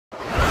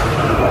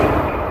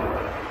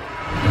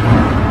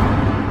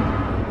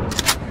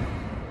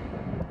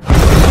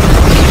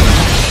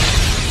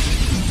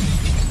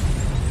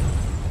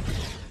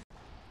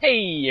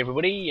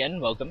everybody,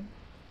 and welcome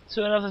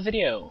to another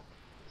video.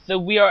 So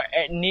we are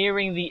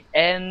nearing the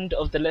end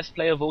of the Let's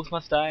Play of Orcs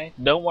Must Die.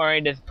 Don't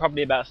worry, there's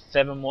probably about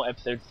 7 more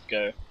episodes to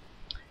go.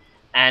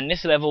 And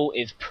this level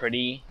is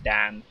pretty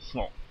damn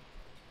small.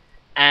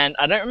 And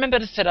I don't remember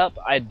the setup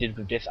I did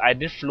with this. I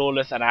did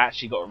flawless and I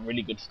actually got a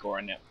really good score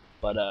in it.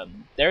 But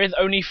there is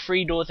only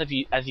 3 doors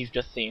as you've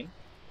just seen.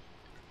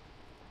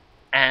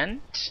 And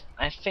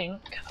I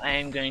think I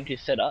am going to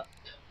set up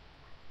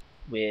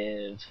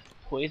with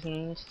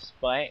Poison,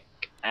 Spike,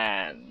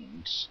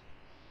 and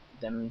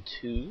them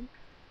two.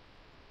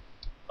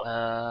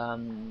 Let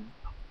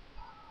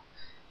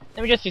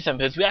me just see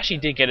something, because we actually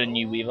did get a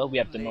new Weaver. We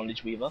have the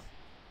Knowledge Weaver.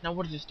 Now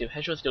what does this do?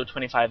 Headshot still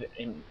 25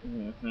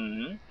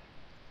 in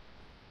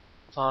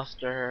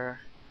faster.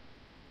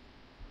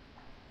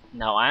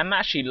 Now I'm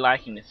actually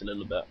liking this a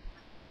little bit.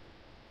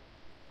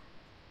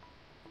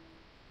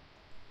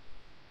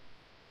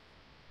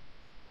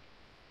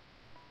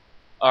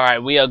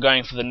 Alright, we are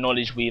going for the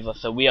Knowledge Weaver,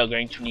 so we are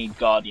going to need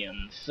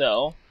Guardians.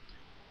 So,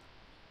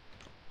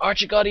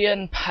 Archer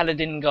Guardian,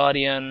 Paladin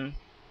Guardian,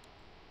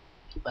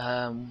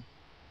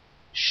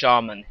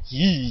 Shaman.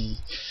 Yee!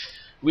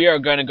 We are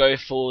going to go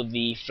for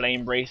the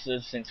Flame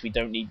Bracers since we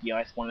don't need the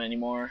Ice one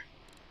anymore.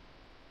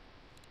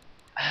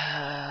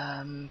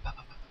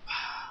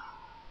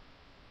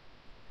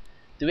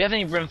 Do we have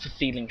any room for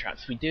ceiling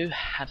traps? We do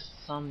have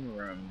some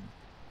room.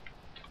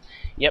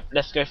 Yep,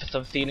 let's go for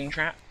some ceiling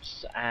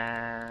traps,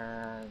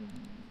 and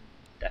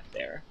that's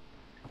there.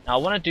 Now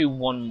I want to do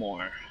one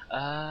more.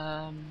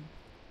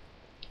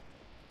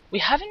 We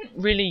haven't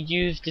really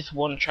used this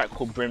one trap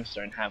called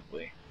Brimstone, have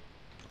we?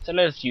 So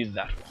let's use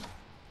that one.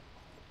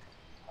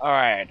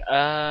 Alright,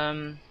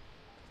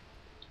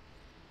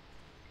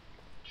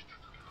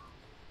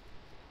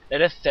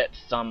 let us set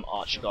some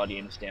Arch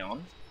Guardians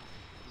down.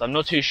 So I'm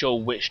not too sure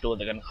which door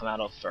they're going to come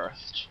out of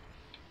first.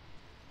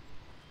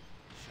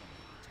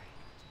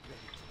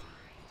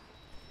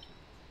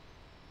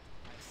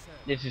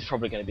 This is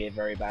probably going to be a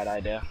very bad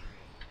idea.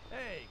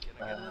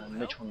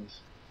 Which ones?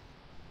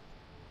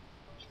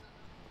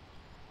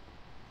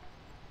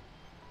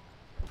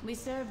 We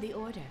serve the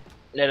order.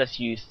 Let us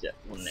use that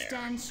one there.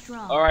 Stand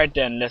strong. Alright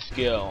then, let's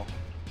go.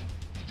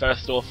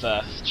 First door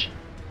first.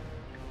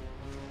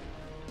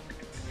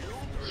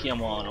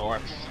 Come on,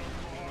 Orcs.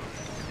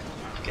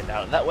 Let's get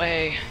out of that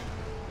way.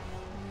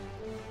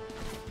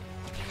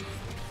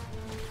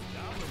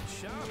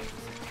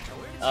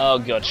 Oh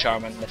god,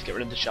 Shaman. Let's get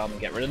rid of the Shaman.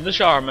 Get rid of the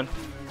Shaman.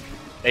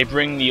 They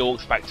bring the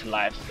Orcs back to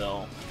life,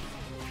 so...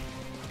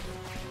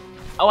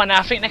 Oh, and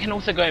I think they can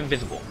also go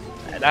invisible.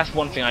 That's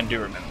one thing I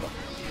do remember.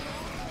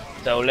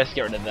 So let's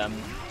get rid of them.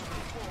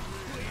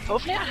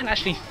 Hopefully I can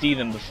actually see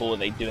them before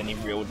they do any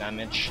real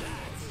damage.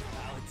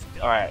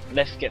 Alright,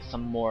 let's get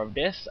some more of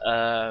this.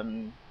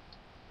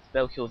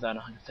 Spell kills earn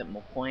 100%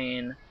 more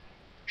coin.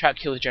 Trap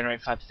kills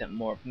generate 5%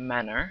 more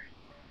mana.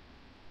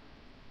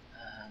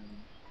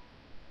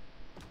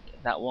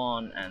 That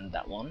one and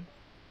that one.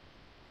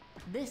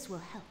 This will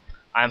help.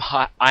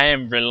 I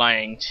am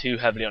relying too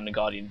heavily on the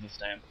Guardians this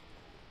time,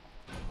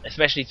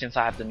 especially since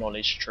I have the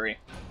Knowledge Tree,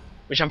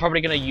 which I'm probably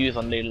going to use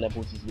on later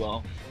levels as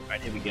well. Right,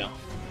 here we go.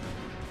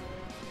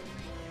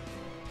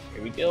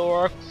 Here we go,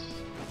 Orcs.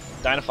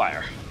 Dying of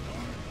fire.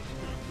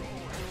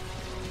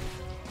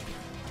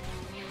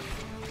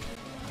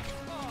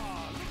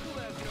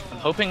 I'm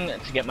hoping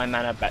to get my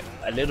mana back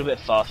a little bit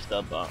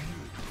faster, but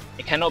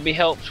it cannot be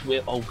helped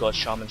with... Oh god,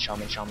 Shaman.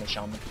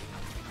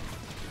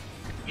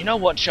 You know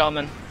what,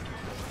 Shaman?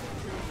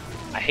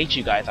 I hate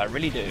you guys, I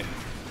really do.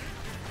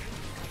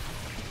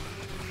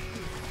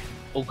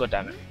 Oh god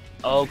damn it.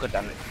 Oh god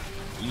damn it.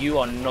 You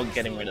are not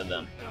getting rid of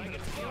them.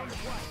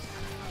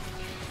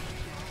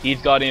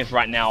 These Guardians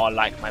right now are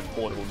like my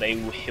portal. They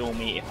will heal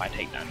me if I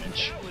take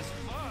damage.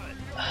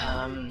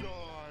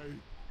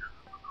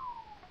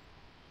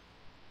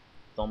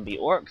 Zombie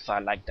Orcs, I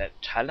like that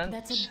talent.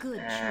 That's a good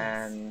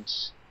and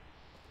choice.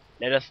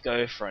 Let us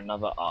go for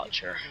another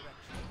Archer.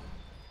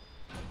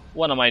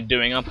 What am I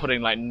doing? I'm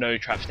putting like no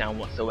traps down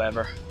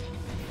whatsoever.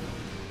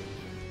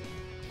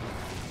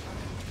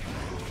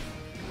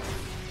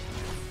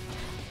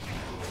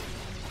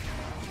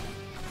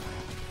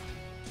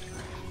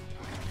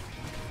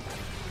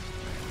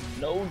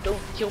 No,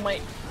 don't kill my...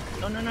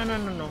 No.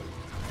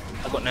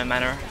 I got no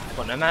mana.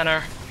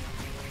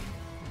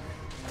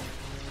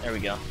 There we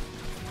go.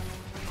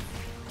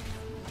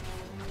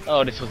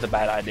 Oh, this was a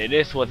bad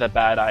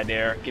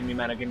idea. Give me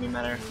mana.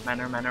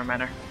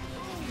 Mana.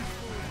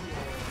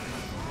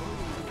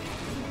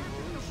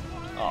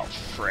 Oh,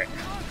 frick.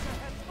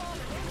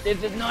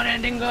 This is not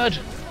ending good.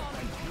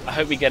 I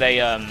hope we get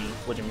a,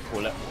 what do we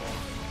call it?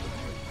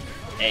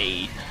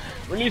 A...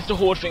 Release the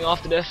Horde thing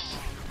after this.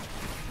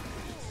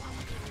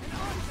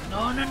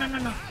 No.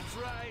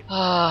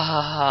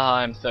 Ah,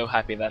 I'm so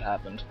happy that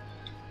happened.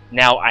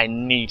 Now I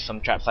need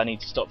some traps. I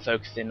need to stop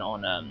focusing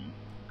on,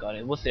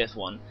 God, what's this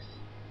one?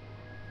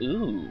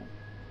 Ooh.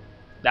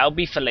 That'll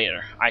be for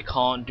later. I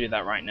can't do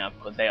that right now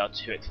because they are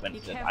too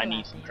expensive. I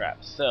need some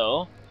traps.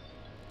 So,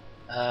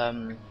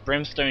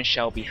 Brimstone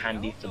shall be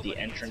handy for the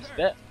entrance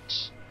bit.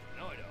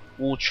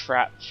 wall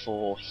trap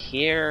for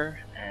here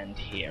and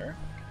here.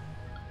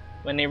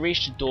 When they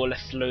reach the door,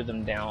 let's slow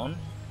them down.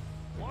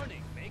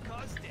 Warning, may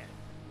cause death.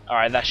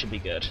 Alright, that should be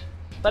good.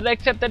 But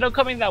except they're not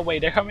coming that way,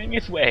 they're coming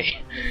this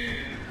way.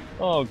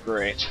 Oh,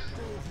 great.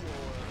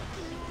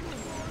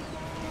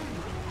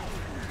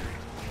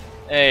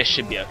 It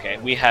should be okay.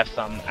 We have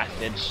some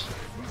acid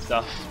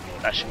stuff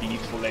that should be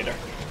useful later.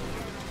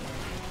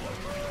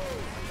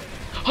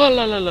 Oh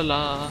la la la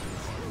la!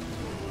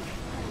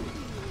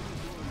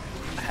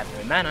 I have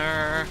no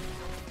mana.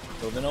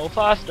 Moving all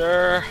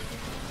faster.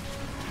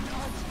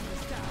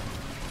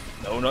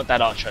 No, not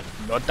that archer.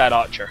 Not that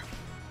archer.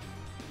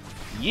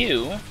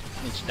 You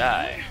need to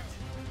die.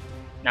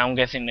 Now I'm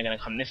guessing they're gonna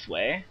come this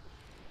way,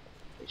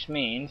 which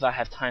means I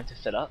have time to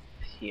set up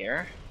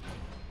here.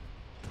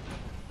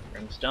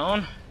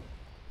 Brimstone.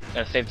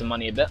 Gotta save the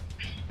money a bit.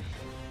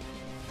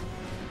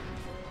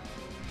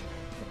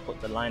 I'll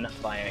put the line of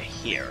fire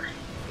here.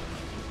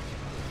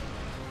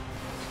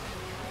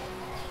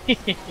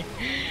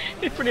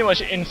 It's pretty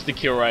much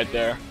insta-kill right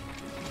there.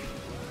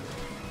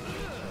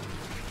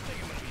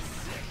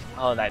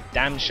 Oh, that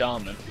damn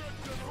shaman.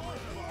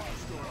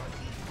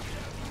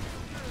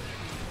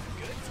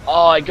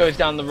 Oh, it goes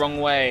down the wrong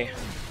way.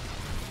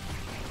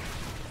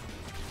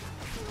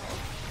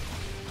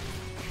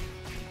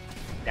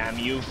 Damn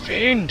you,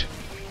 fiend!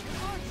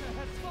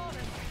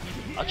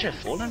 Archer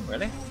has fallen?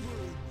 Really?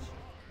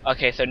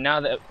 Okay, so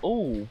now that...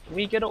 Oh,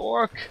 we get an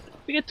orc!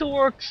 We get 2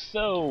 orcs!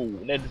 So,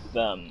 let's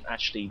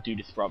actually do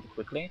this rather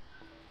quickly.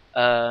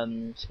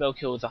 Spell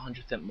kill is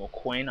 100% more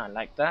coin, I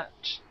like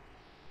that.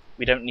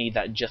 We don't need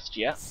that just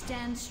yet.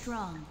 Stand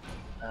strong.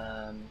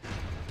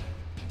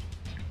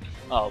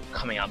 Oh,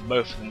 coming out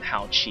both of them,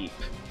 how cheap.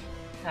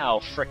 How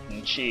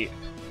freaking cheap.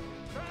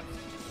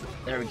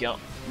 There we go.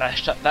 That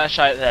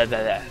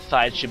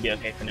side should be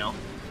okay for now.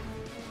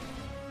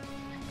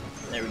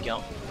 There we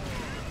go.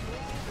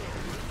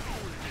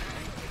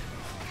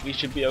 We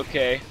should be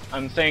okay.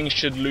 I'm saying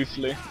should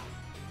loosely.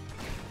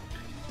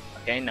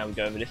 Okay, now we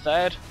go over this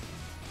side.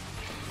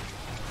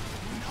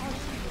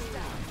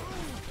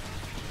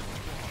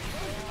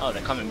 Oh,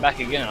 they're coming back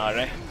again, are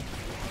they?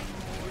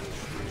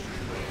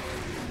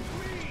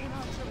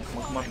 Come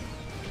on, come on.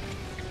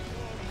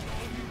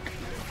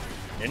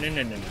 No, no,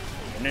 no, no,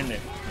 no, no,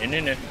 no, no,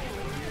 no.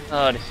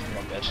 Oh, this is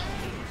not good.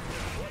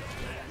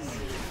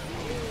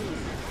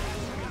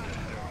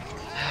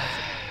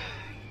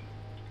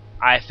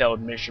 I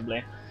failed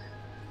miserably.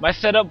 My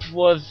setup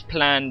was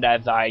planned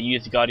as I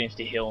used the Guardians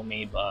to heal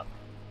me, but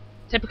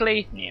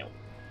typically, no.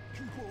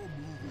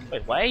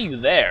 Wait, why are you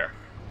there?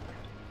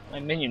 My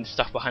minion's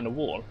stuck behind a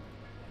wall.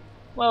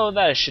 Well,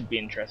 that should be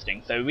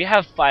interesting. So we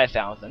have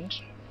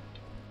 5,000.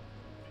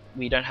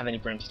 We don't have any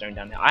brimstone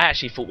down here. I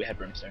actually thought we had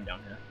brimstone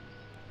down here.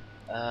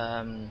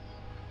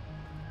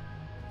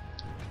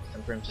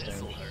 Some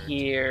brimstone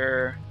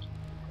here.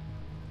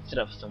 Set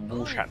up some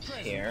wall traps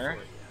here.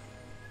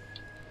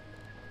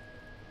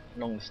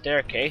 Along the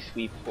staircase,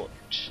 we put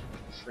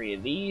 3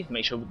 of these.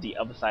 Make sure the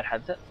other side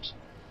has it.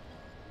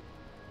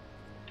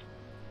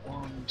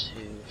 1,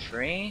 2,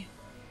 3.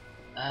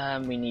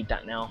 We need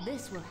that now.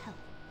 This will help.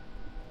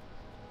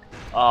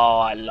 Oh,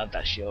 I love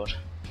that shield.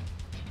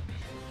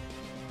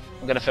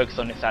 I'm gonna focus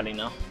on this alley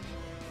now.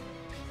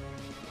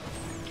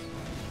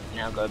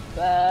 Now go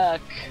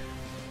back.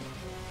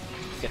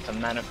 Get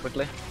some mana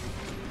quickly.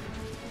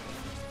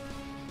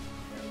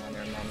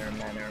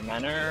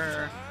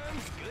 Mana.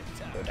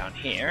 Go down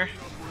here.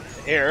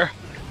 To here.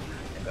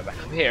 And go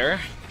back up here.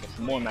 Get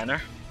some more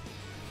mana.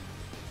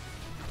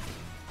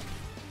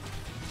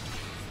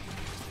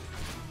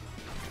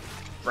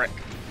 Frick.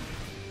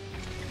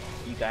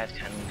 You guys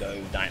can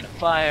go die in the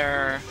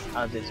fire.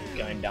 How's this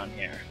going down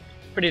here?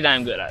 Pretty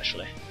damn good,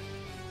 actually.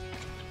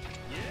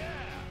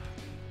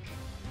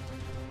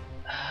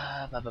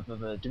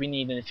 Do we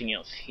need anything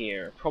else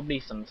here? Probably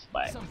some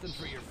spikes. Something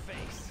for your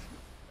face.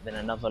 Then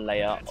another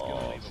layer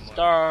of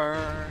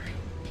star.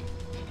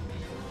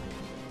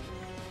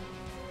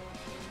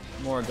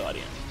 More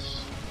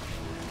guardians.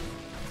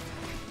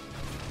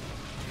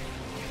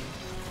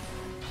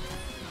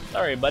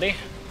 Sorry, buddy.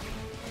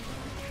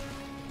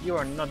 You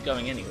are not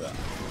going anywhere.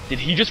 Did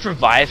he just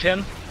revive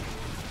him?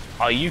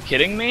 Are you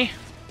kidding me?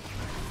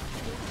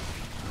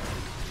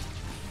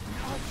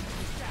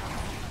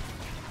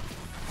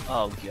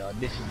 Oh god,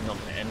 this is not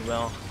gonna end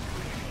well.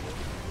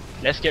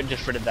 Let's get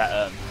just rid of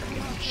that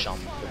freaking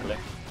shaman quickly.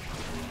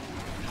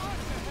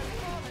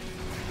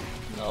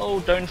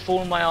 No, don't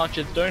fall, my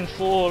archers, don't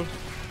fall.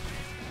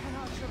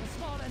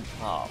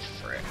 Oh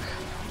frick.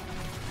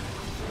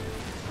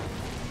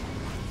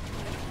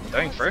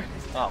 Going through?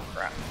 Oh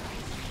crap.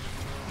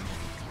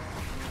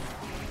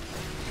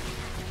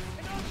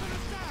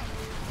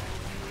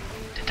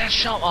 Did that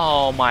shot?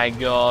 Oh my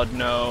god,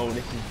 no,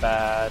 this is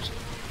bad.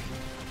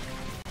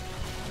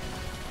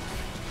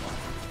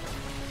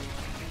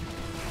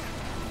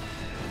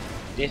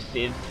 This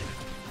is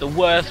the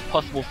worst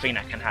possible thing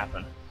that can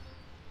happen.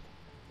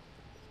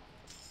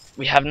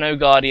 We have no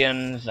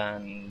guardians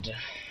and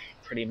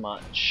pretty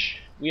much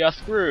we are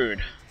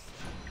screwed.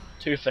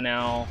 2 for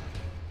now.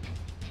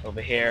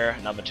 Over here,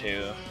 another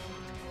 2.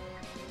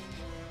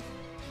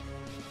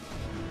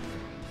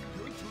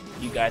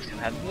 You guys can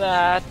have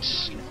that.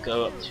 Let's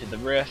go up to the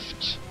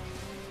rift.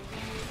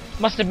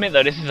 Must admit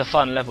though, this is a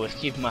fun level. It's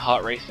keeping my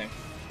heart racing.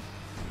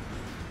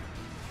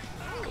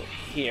 Let's go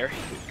here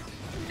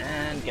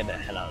and get the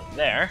hell out of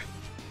there.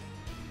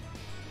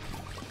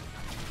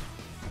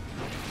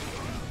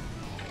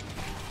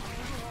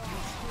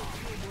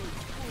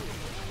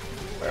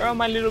 Where are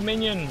my little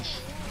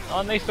minions?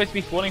 Aren't they supposed to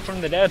be spawning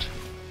from the dead?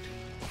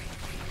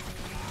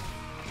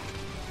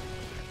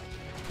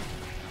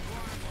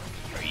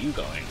 Where are you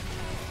going?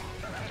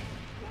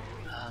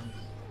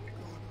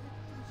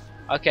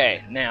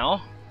 Okay,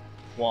 now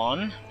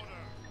 1,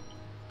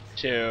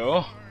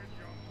 2,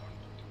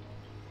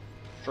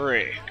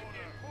 3.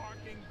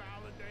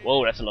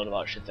 Whoa, that's a lot of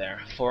archers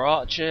there. 4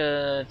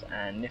 archers,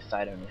 and this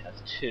side only has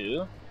 2.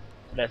 So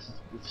that's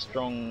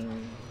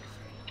strong.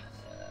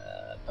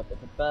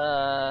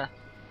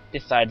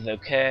 This side's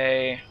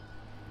okay.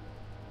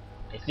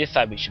 It's this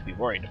side we should be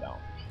worried about.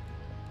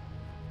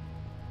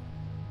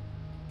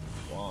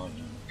 1.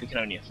 We can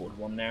only afford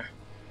 1 there.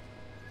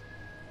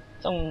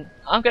 So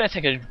I'm gonna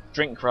take a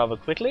drink rather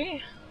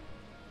quickly.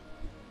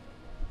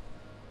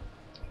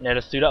 Let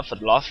us suit up for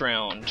the last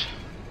round.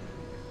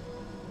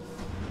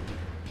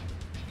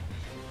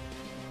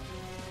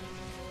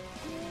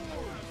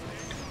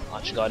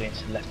 Archer Guardians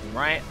to the left and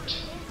right.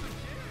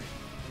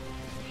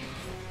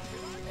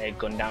 They've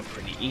gone down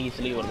pretty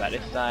easily. What about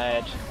this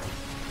side?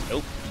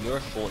 Nope, you're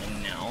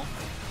falling now.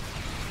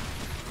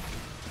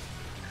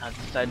 How's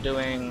this side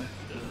doing?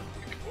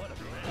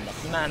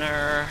 Enough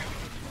manner.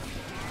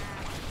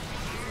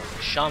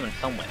 Shaman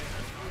somewhere.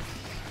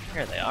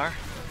 Here they are.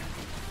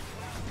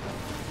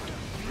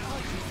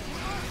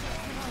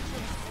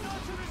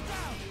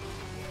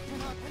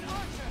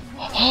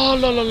 Oh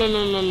la la la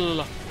la la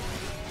la.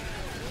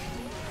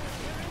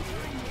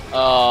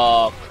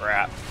 Oh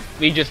crap.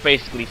 We just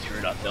basically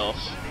screwed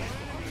ourselves.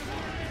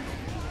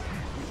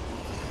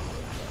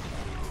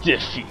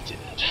 Defeated.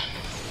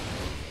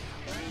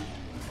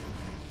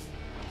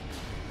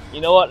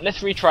 You know what, let's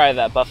retry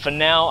that, but for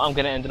now I'm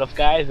gonna end it off,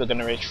 guys. We're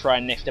gonna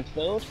retry next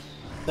episode.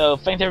 So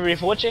thanks everybody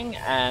for watching,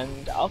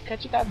 and I'll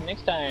catch you guys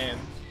next time.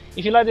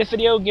 If you like this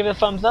video, give it a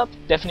thumbs up,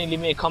 definitely leave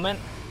me a comment,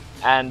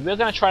 and we're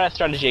gonna try that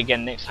strategy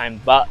again next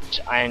time, but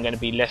I am gonna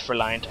be less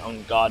reliant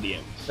on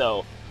Guardian.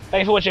 So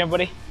thanks for watching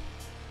everybody.